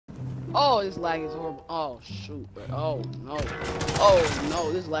Oh, this lag is horrible. Oh shoot, bro. Oh no. Oh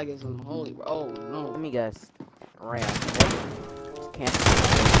no, this lag is unholy, bro. Oh no. Let me guess. Ram. Can't.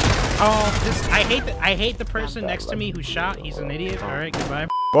 Oh, this I hate the person next to me who shot. He's an idiot. All right, goodbye.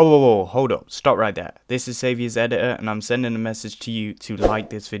 Whoa, whoa, whoa, hold up, stop right there. This is Saviour's editor, and I'm sending a message to you to like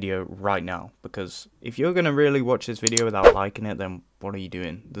this video right now, because if you're gonna really watch this video without liking it, then what are you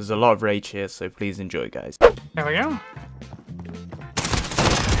doing? There's a lot of rage here, so please enjoy, guys. There we go.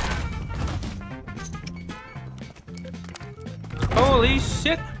 Holy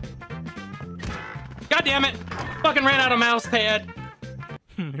shit! God damn it! Fucking ran out of mouse pad.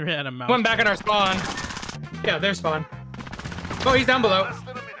 Ran out of mouse. Went back at our spawn. Yeah, their spawn. Oh, he's down below.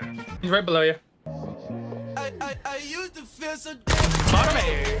 He's right below you. I used to feel so Bottom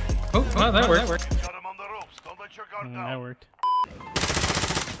A. Oh, well, that worked. Got him on the ropes. Don't let your guard down. That worked.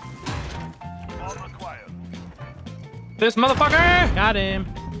 All required. This motherfucker! Got him.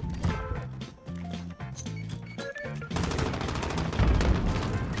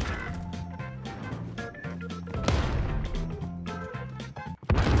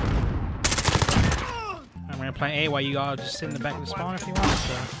 I'm gonna play A while you all just sit in the back of the spawn if you want.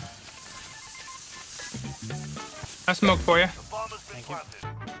 So. I smoke for you. The bomb has been planted.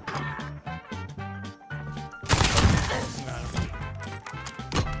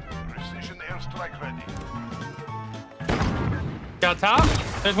 Precision airstrike ready. Got top.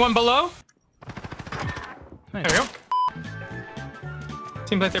 There's one below. There we go.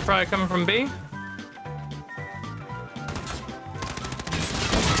 Seems like they're probably coming from B.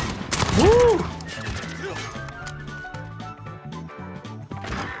 Woo!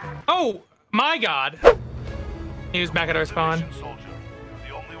 Oh my God! He was back at our spawn. Soldier,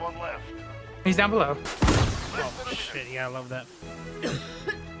 the only one left. He's down below. Oh shit! You gotta love that.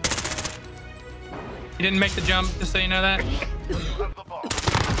 He didn't make the jump, just so you know that. You have the bomb.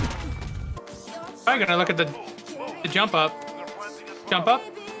 I'm gonna look at the jump up. They're planting a Jump bomb. up.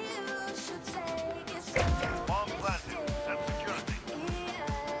 Bomb planted. Set security.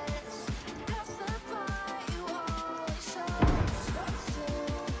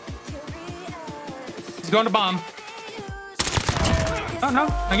 He's going to bomb. Oh no,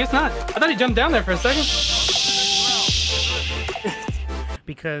 I guess not. I thought he jumped down there for a second.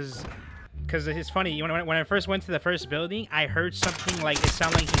 because it's funny. When I first went to the first building, I heard something like it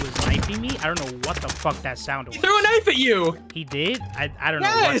sounded like he was knifing me. I don't know what the fuck that sound was. He threw a knife at you! He did? I don't know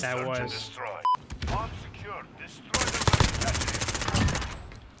what that was. Destroy. Bomb secured. Destroy the.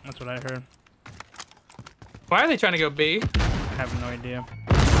 That's what I heard. Why are they trying to go B? I have no idea.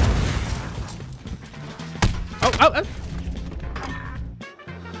 Oh!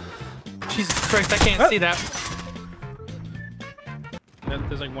 Jesus Christ, I can't see that.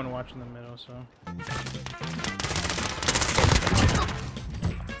 There's like one watch in the middle, so.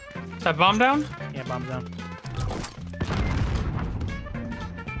 Is that bomb down? Yeah, bomb's down.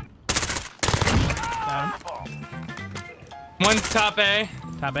 Got him. One's top A.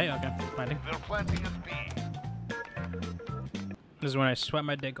 Top A? Okay, planting. They're planting at B. This is when I sweat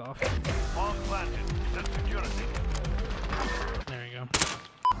my dick off. Bomb planted. Set security. There you go.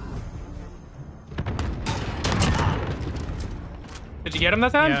 Did you get him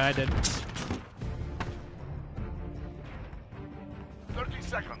that time? Yeah, I did. 30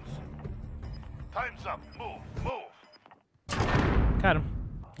 seconds. Time's up. Move. Move. Got him.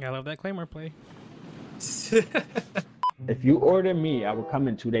 I love that Claymore play. If you order me, I will come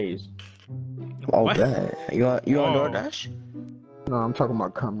in 2 days. Oh, What? bad. You on Whoa. DoorDash? No, I'm talking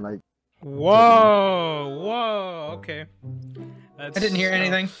about come like. Whoa, okay. That's I didn't hear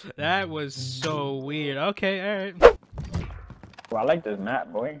anything. That was so weird. Okay, alright. Well, I like this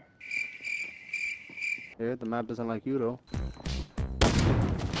map, boy. Yeah, the map doesn't like you though.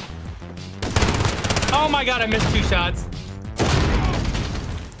 Oh my God, I missed 2 shots.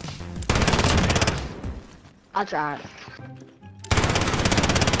 I tried.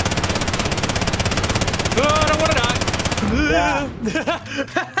 Oh, I don't want to die.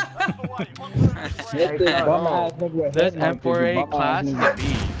 This M4A class is the B.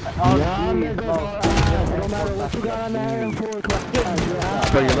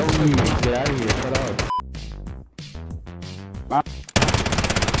 But you don't need to get out of here. Shut up.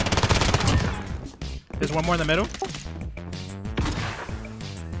 There's one more in the middle.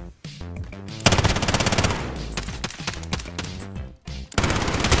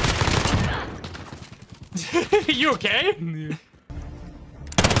 You okay?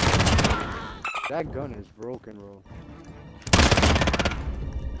 That gun is broken, bro.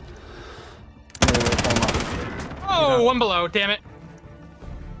 Oh, one below, damn it.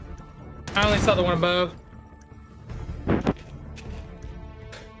 I only saw the one above.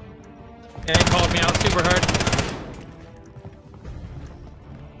 Yeah, he called me out super hard.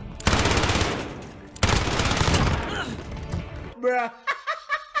 Bruh.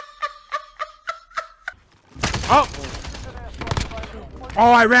 Oh!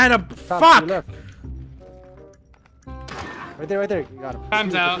 Oh, I ran a fuck! Look. Right there, right there. You got him.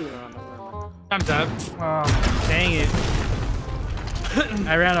 Time's out. Time's out. Oh, dang it.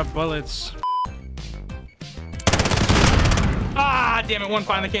 I ran out of bullets. Ah, damn it. One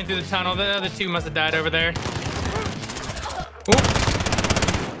finally came through the tunnel. The other two must have died over there. Oop.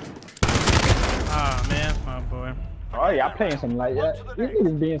 Oh, man. Oh, boy. Oh, y'all playing some like that. You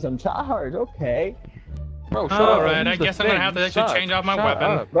niggas being some tryhards, okay. Bro, shut All up. right, I guess I'm gonna have to actually change off my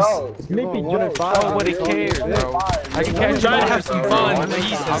weapon. Bro, Sleepy Joe. Nobody cares, bro. I can catch Try to have some fun.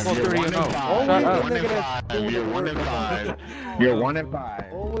 Jesus. I'll go 30 and 0. Shut up. You're 1 in 5. You're 1 in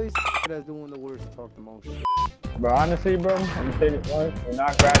 5. Always that's doing the worst talk the most. Bro, honestly, bro, I'm gonna say this once. You're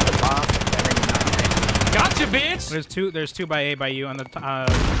not grabbing the bomb. That nigga not. Gotcha, bitch. There's two by A by you on the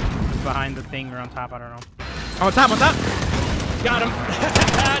behind the thing or on top. I don't know. Oh, on top, on top. Got him.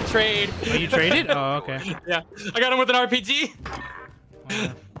 Trade. Oh, you traded? Oh, okay. Yeah, I got him with an RPG.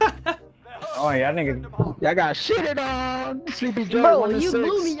 Oh, yeah, niggas. Y'all got shitted on. Sleepy Joe. Bro, you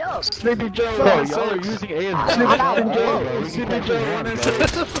blew me up. Sleepy Joe. Bro, y'all are using A as Sleepy Joe. 1 and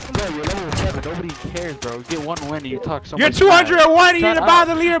 6. Bro, you're level 7. Nobody cares, bro. You get 1 win and you talk so You're much. 201 and you're the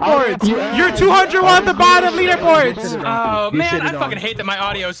bottom of the leaderboards. You're 201 at the bottom of the leaderboards. Oh man, I fucking hate that my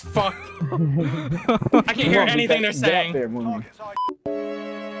audio's fucked. I can't hear anything they're saying.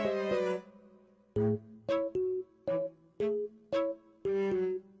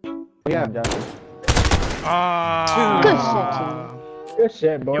 Yeah. Good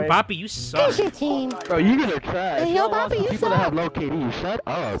shit, boy. Yo, Poppy, you suck. Bro, you gonna trash. Yo, Poppy, you people that have low KD. Shut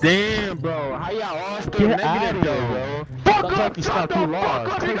up. Damn, bro. How y'all all still negative, bro? Fuck up, you stop too long.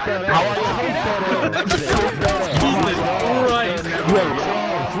 How are y'all?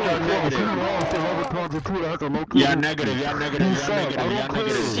 Yeah, negative.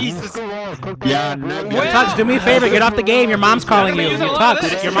 Jesus. Yeah, negative. Tux, do me a favor. Get off the game. Your mom's calling you.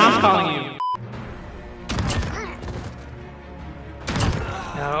 Tux, your mom's calling you.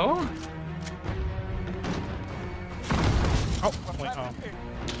 No. Oh, wait, oh.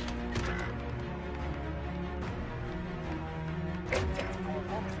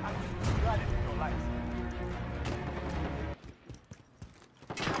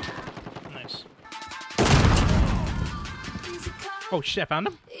 Nice. Oh shit, I found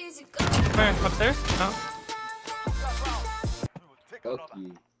him. Where? Upstairs? Oh.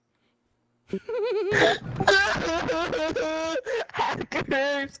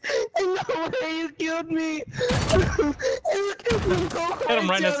 Hackers! No way you killed me! Hit him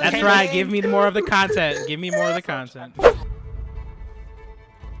right in his That's head. right. Give me more of the content. Give me more of the content. Oh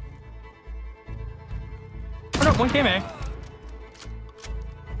no, one came A.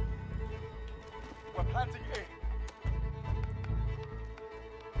 We're planting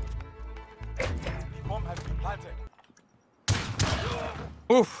A. Bomb has been planted.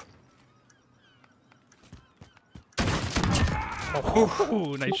 Oof. Oh,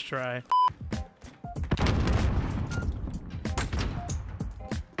 ooh, nice try.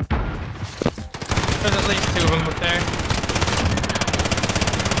 There's at least 2 of them up there.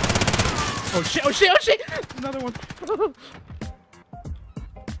 Oh shit, oh shit, oh shit! Another one.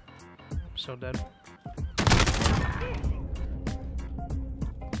 I'm so dead.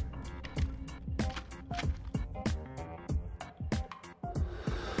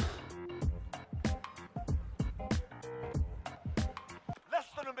 Less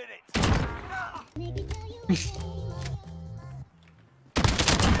than a minute.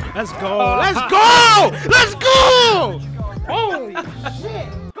 Let's go! Let's go! Let's go! Holy shit!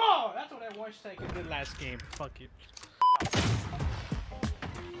 Go! That's what that one second did last game. Fuck it.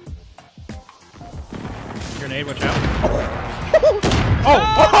 Grenade, watch out.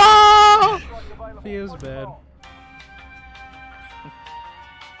 Oh! Feels bad.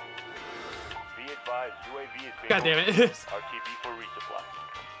 Be advised, UAV is being God damn it. RTB for resupply.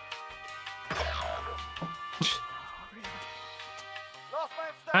 Last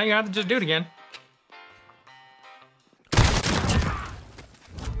man I ain't got to just do it again.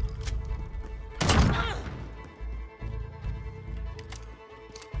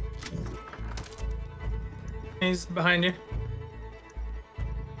 He's behind you.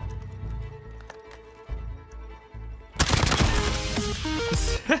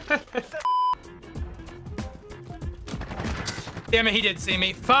 Damn it, he did see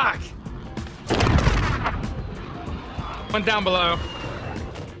me. Fuck! One down below.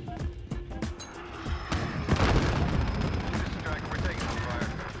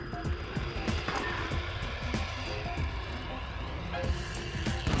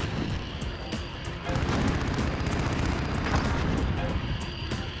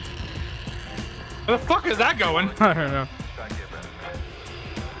 Where the fuck is that going? I don't know.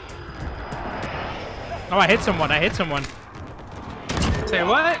 Oh, I hit someone. I hit someone. Say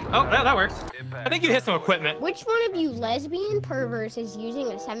what? Oh, that works. I think you hit some equipment. Which one of you lesbian perverts is using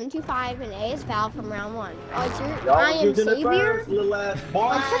a 725 and ASVAL from round 1? Oh, it's your Ryan Savior? Like,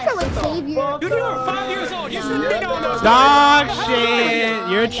 such a like Savior. Dude, you were 5 years old. You should be on those. Dog shit.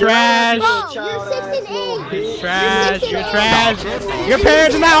 You're trash. Oh, you're 6 and 8. You're trash. You're trash. Your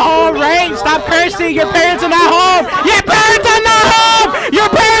parents are not home, Ray. Stop cursing. Your parents are not home. Your parents are not home. Your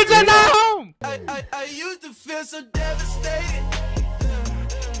parents are not home. I used to feel so devastated.